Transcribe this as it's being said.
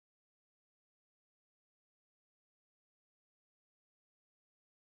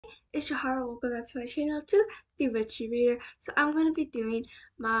it's Shahara. Welcome back to my channel, to the Richie Reader. So I'm gonna be doing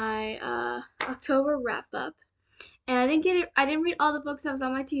my October wrap up, and I didn't read all the books that was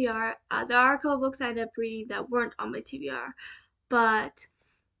on my TBR. There are a couple books I ended up reading that weren't on my TBR, but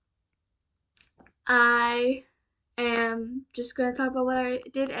I am just gonna talk about what I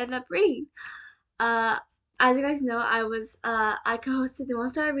did end up reading. Uh, as you guys know, I co-hosted the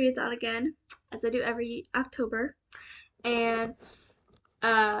Most I Readathon again, as I do every October, and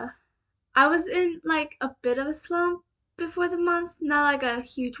uh. I was in like a bit of a slump before the month, not like a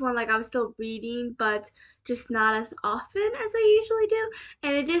huge one, like I was still reading, but just not as often as I usually do.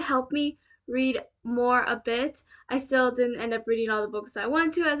 And it did help me read more a bit. I still didn't end up reading all the books I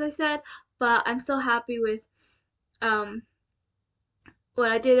wanted to, as I said, but I'm still happy with um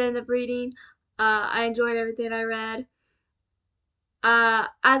what I did end up reading. I enjoyed everything I read.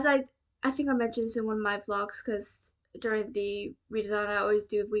 As I think I mentioned this in one of my vlogs because during the readathon I always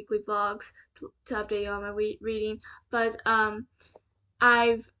do weekly vlogs to update you on my reading. But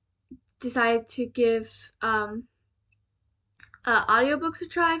I've decided to give audiobooks a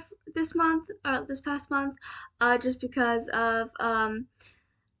try this month, this past month, just because of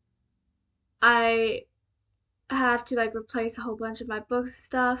I have to like replace a whole bunch of my books and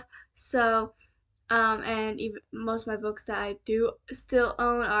stuff. So and even most of my books that I do still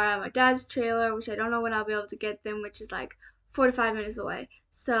own are at my dad's trailer, which I don't know when I'll be able to get them, which is like 45 minutes away.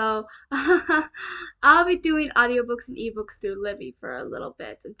 So I'll be doing audiobooks and ebooks through Libby for a little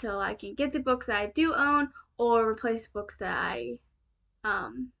bit until I can get the books that I do own or replace books that I,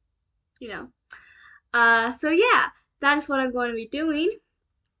 um, you know. So yeah, that is what I'm going to be doing.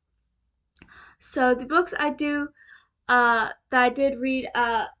 So the books I do that I did read.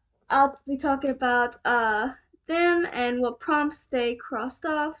 I'll be talking about them and what prompts they crossed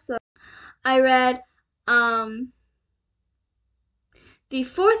off. So I read um, the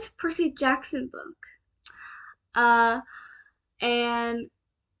fourth Percy Jackson book, uh, and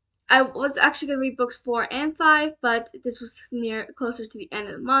I was actually gonna read books 4 and 5, but this was near closer to the end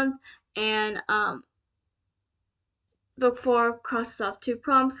of the month, and book 4 crosses off 2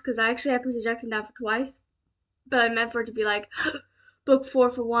 prompts because I actually had Percy Jackson down for twice, but I meant for it to be like book 4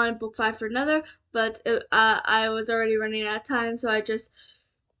 for one, book 5 for another. But I was already running out of time, so I just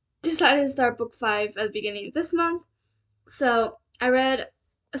decided to start book 5 at the beginning of this month. So I read,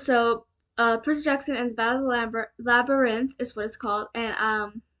 so Percy Jackson and the Battle of the Labyrinth is what it's called,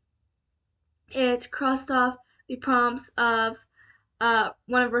 and it crossed off the prompts of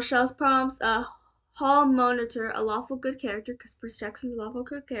one of Rochelle's prompts, Hall Monitor, a lawful good character, because Percy Jackson's a lawful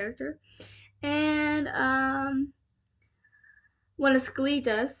good character, and one of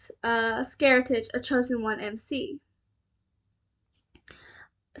Skeleda's, Scaratage, a chosen one MC.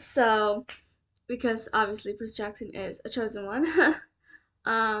 So, because obviously Percy Jackson is a chosen one.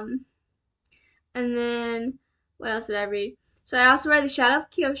 um, and then what else did I read? So I also read The Shadow of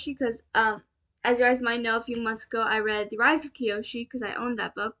Kyoshi because as you guys might know, a few months ago I read The Rise of Kyoshi because I owned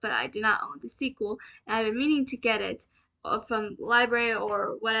that book, but I did not own the sequel, and I've been meaning to get it from the library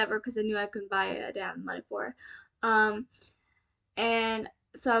or whatever because I knew I couldn't buy it. I didn't have the money for it. And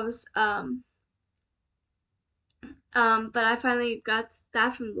so I was but I finally got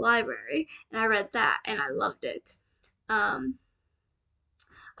that from the library and I read that and I loved it. Um,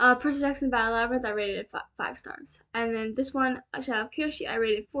 Percy Jackson Battle Labyrinth, I rated it 5 stars. And then this one, Shadow of Kyoshi, I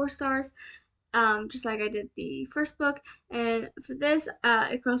rated 4 stars, just like I did the first book. And for this,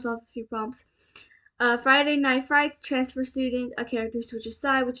 it crossed off a few prompts. Friday Night Frights, transfer student, a character switches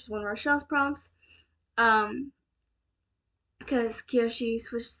side, which is one of Rochelle's prompts. Um, because Kyoshi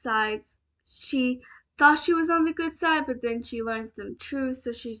switched sides. She thought she was on the good side, but then she learns the truth,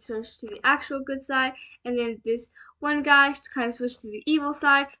 so she switched to the actual good side. And then this one guy kind of switched to the evil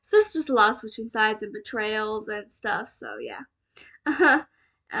side. So there's just a lot of switching sides and betrayals and stuff. So yeah.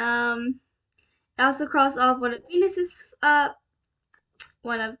 um, I also crossed off one of Venus's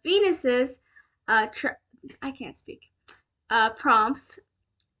I can't speak prompts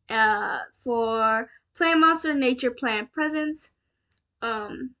for Plant Monster Nature Plant Presence.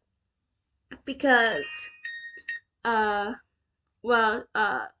 Um, because uh well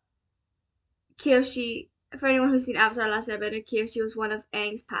Kyoshi, for anyone who's seen Avatar Last Airbender, Kyoshi was one of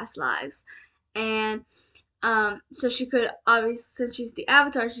Aang's past lives, and so she could obviously, since she's the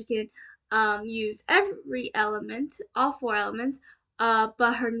Avatar, she can use every element, all 4 elements,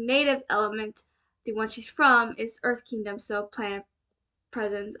 but her native element, the one she's from, is Earth Kingdom, so planet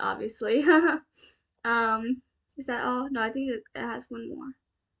presence obviously. Is that all? No, I think it has one more.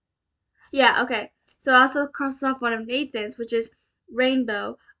 Yeah, okay. So I also crossed off one of Nathan's, which is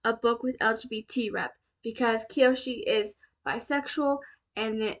Rainbow, a book with LGBT rep, because Kiyoshi is bisexual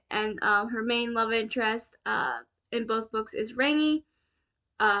and her main love interest in both books is Rangi.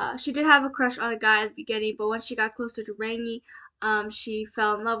 She did have a crush on a guy at the beginning, but once she got closer to Rangi, she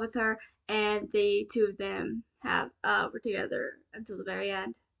fell in love with her, and the two of them have were together until the very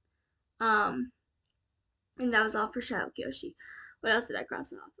end. Um, and that was all for Shadow Kyoshi. What else did I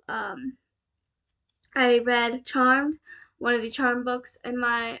cross off? I read Charmed, one of the Charmed books in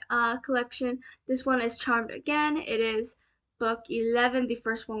my collection. This one is Charmed again. It is book 11, the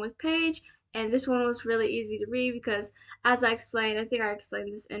first one with Paige, and this one was really easy to read because, as I explained, I think I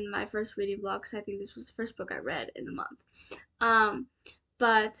explained this in my first reading vlog, so I think this was the first book I read in the month. Um,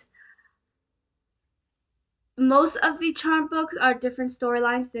 but most of the Charm books are different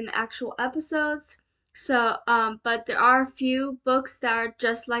storylines than actual episodes. So, but there are a few books that are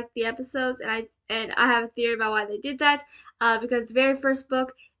just like the episodes, and I have a theory about why they did that. Because the very first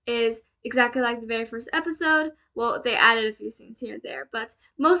book is exactly like the very first episode. Well, they added a few scenes here and there, but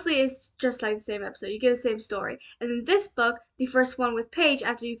mostly it's just like the same episode. You get the same story. And then this book, the first one with Paige,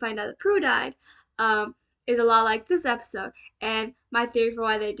 after you find out that Prue died, um, is a lot like this episode. And my theory for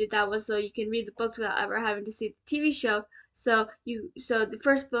why they did that was so you can read the books without ever having to see the TV show. So the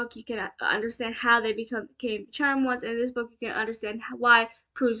first book you can understand how they became the charm ones, and this book you can understand why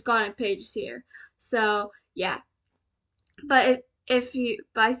Prue's gone and Paige is here. So yeah, but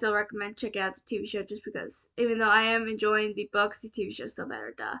I still recommend checking out the TV show just because even though I am enjoying the books, the TV show is still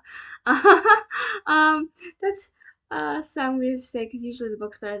better. Duh. That's sound weird to say because usually the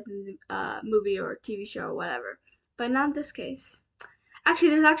book's better than the movie or TV show or whatever, but not in this case. Actually,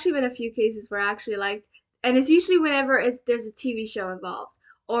 there's actually been a few cases where I actually liked, and it's usually whenever there's a TV show involved,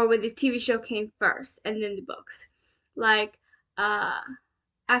 or when the TV show came first and then the books. Like, uh,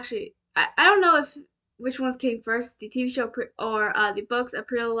 actually, I don't know if which ones came first, the TV show or the books of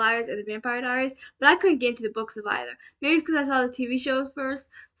Pretty Little Liars and the Vampire Diaries, but I couldn't get into the books of either. Maybe it's because I saw the TV shows first,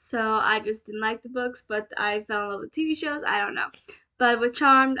 so I just didn't like the books, but I fell in love with TV shows. I don't know. But with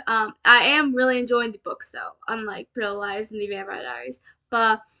Charmed, I am really enjoying the books though, unlike Pretty Little Liars and the Vampire Diaries.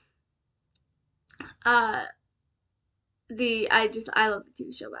 But uh, I love the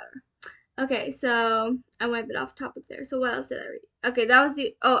TV show better. Okay, so I went a bit off topic there. So what else did I read? Okay, that was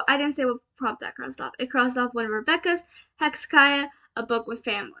the. Oh, I didn't say what prompt that crossed off. It crossed off one of Rebecca's, Hexkaya, a book with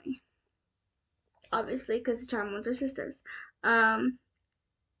family. Obviously, because the Charmed ones are sisters. Um,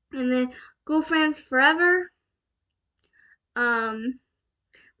 and then Cool Friends Forever, um,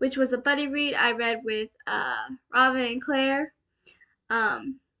 which was a buddy read I read with Robin and Claire.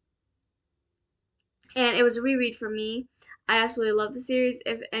 Um, and it was a reread for me. I absolutely love the series.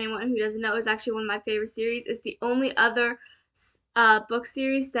 If anyone who doesn't know, it's actually one of my favorite series. It's the only other book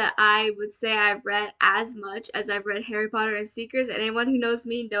series that I would say I've read as much as I've read Harry Potter and Seekers. And anyone who knows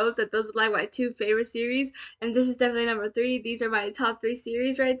me knows that those are like my two favorite series. And this is definitely number three. These are my top three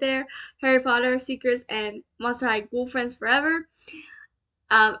series right there: Harry Potter, Seekers, and Monster High Ghoul Friends Forever.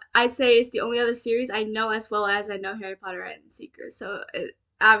 I'd say it's the only other series I know as well as I know Harry Potter and Seekers. So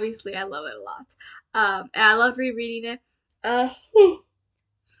obviously I love it a lot. And I love rereading it. Uh,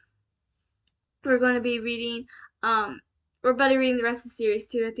 we're going to be reading, we're buddy reading the rest of the series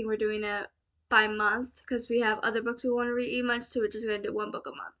too. I think we're doing it by month because we have other books we want to read each month, so we're just going to do one book a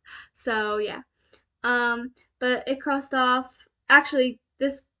month. So yeah. But it crossed off, actually,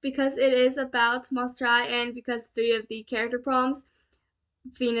 this, because it is about Monster High and because three of the character prompts,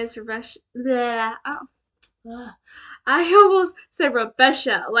 Venus, Revesh, bleh, oh, ugh. I almost said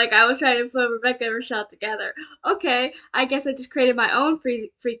Rebecca, like I was trying to put Rebecca and Rochelle together. Okay, I guess I just created my own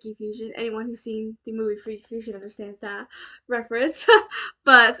Freaky Fusion. Anyone who's seen the movie Freaky Fusion understands that reference.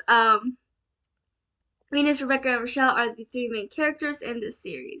 But Venus, Rebecca, and Rochelle are the three main characters in this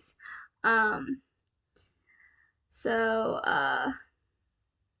series. Um, so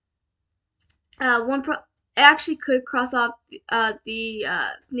one pro. It actually could cross off the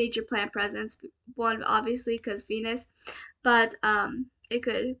nature plant presence one obviously because Venus, but it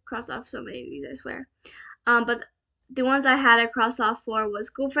could cross off so many of these I swear. But the ones I had to cross off for was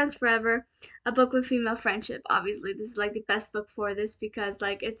School Friends Forever, a book with female friendship. Obviously, this is like the best book for this because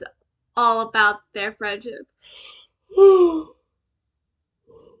like it's all about their friendship.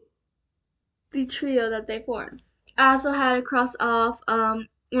 The trio that they formed. I also had to cross off one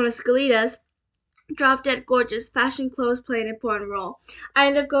of Scalita's Drop Dead Gorgeous, fashion, clothes play an important role. I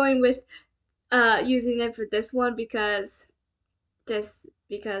ended up going with using it for this one because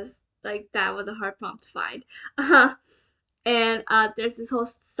like that was a hard prompt to find. And there's this whole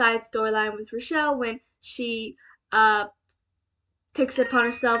side storyline with Rochelle when she uh takes it upon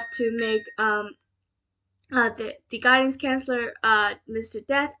herself to make the guidance counselor Mr.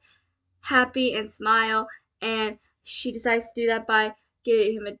 Death happy and smile, and she decides to do that by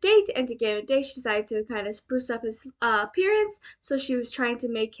get him a date, and to get him a date, she decided to kind of spruce up his appearance. So she was trying to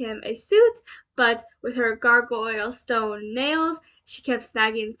make him a suit, but with her gargoyle stone nails, she kept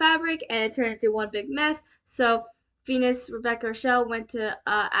snagging the fabric, and it turned into one big mess. So Venus, Rebecca, Rochelle went to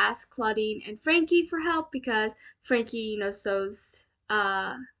ask Claudine and Frankie for help because Frankie, sews.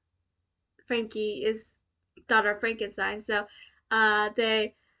 Frankie is daughter of Frankenstein, so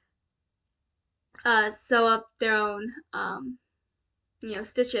they sew up their own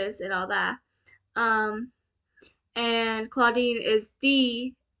stitches and all that. Um, and Claudine is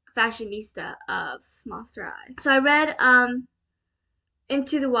the fashionista of Monster High. So I read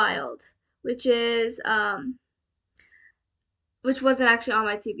Into the Wild, which is which wasn't actually on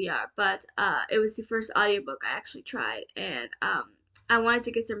my TBR, but it was the first audiobook I actually tried, and I wanted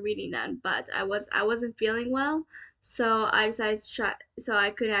to get some reading done, but I wasn't feeling well, so I decided to try. So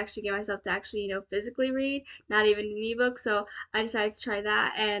I couldn't actually get myself to actually physically read, not even an ebook. So I decided to try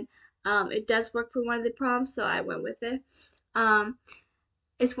that, and it does work for one of the prompts, so I went with it. Um,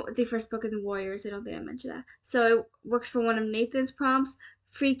 it's the first book in the Warriors. I don't think I mentioned that. So it works for one of Nathan's prompts.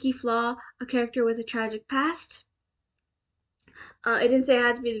 Freaky flaw: a character with a tragic past. It didn't say it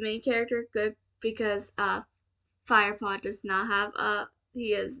had to be the main character. Good, because Firepaw does not have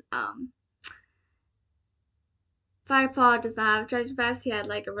he is Firepaw does not have a tragic past. He had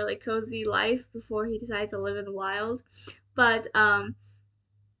like a really cozy life before he decided to live in the wild. But uh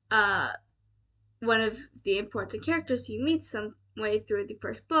one of the important characters you meet some way through the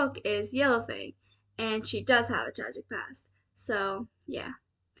first book is Yellowfang, and she does have a tragic past. So yeah.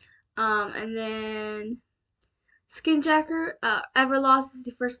 And then Skinjacker, Everlost is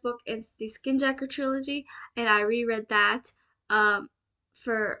the first book in the Skinjacker trilogy, and I reread that.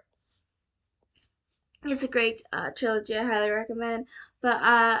 For It's a great trilogy. I highly recommend.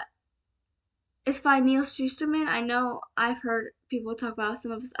 But it's by Neil Schusterman. I know I've heard people talk about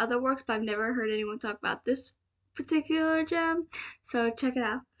some of his other works, but I've never heard anyone talk about this particular gem. So check it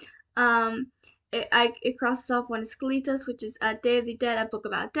out. Um, it crosses off one of Skeleto's, which is Day of the Dead, a book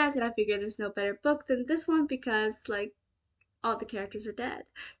about death, and I figure there's no better book than this one because like all the characters are dead.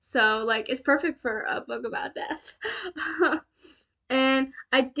 So like it's perfect for a book about death. And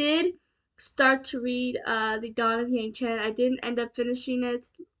I did start to read The Dawn of Yang Chen. I didn't end up finishing it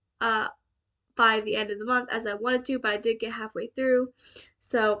uh by the end of the month as I wanted to, but I did get halfway through.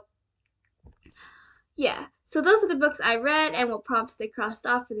 So yeah. So those are the books I read and what prompts they crossed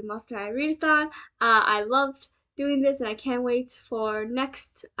off for the Monster High Readathon. I loved doing this and I can't wait for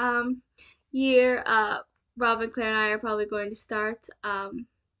next year. Robin, Claire, and I are probably going to start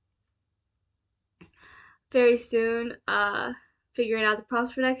very soon figuring out the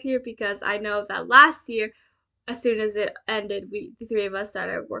prompts for next year because I know that last year, as soon as it ended, the three of us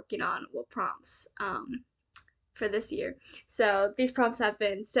started working on what prompts for this year. So these prompts have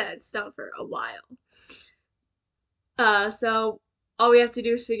been set in stone for a while. So all we have to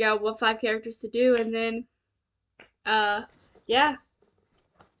do is figure out what 5 characters to do, and then yeah.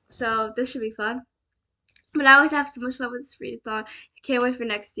 So this should be fun. But I always have so much fun with this readathon. I can't wait for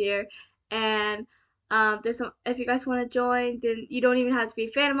next year. And there's some. If you guys want to join, then you don't even have to be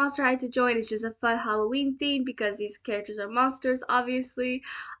a fan of Monster High to join. It's just a fun Halloween theme because these characters are monsters, obviously.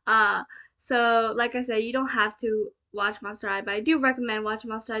 Uh, so like I said, you don't have to watch Monster High, but I do recommend watching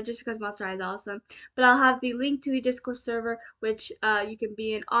Monster High just because Monster High is awesome. But I'll have the link to the Discord server, which you can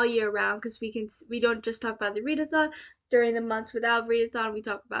be in all year round because we don't just talk about the readathon during the months without Readathon.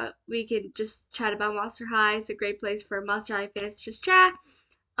 We can just chat about Monster High. It's a great place for Monster High fans to just chat.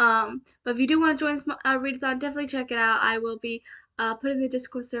 But if you do want to join this Readathon, definitely check it out. I will be putting the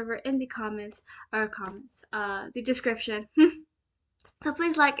Discord server in the the description. So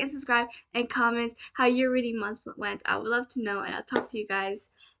please like and subscribe and comment how your reading month went. I would love to know, and I'll talk to you guys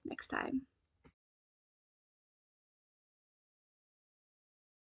next time.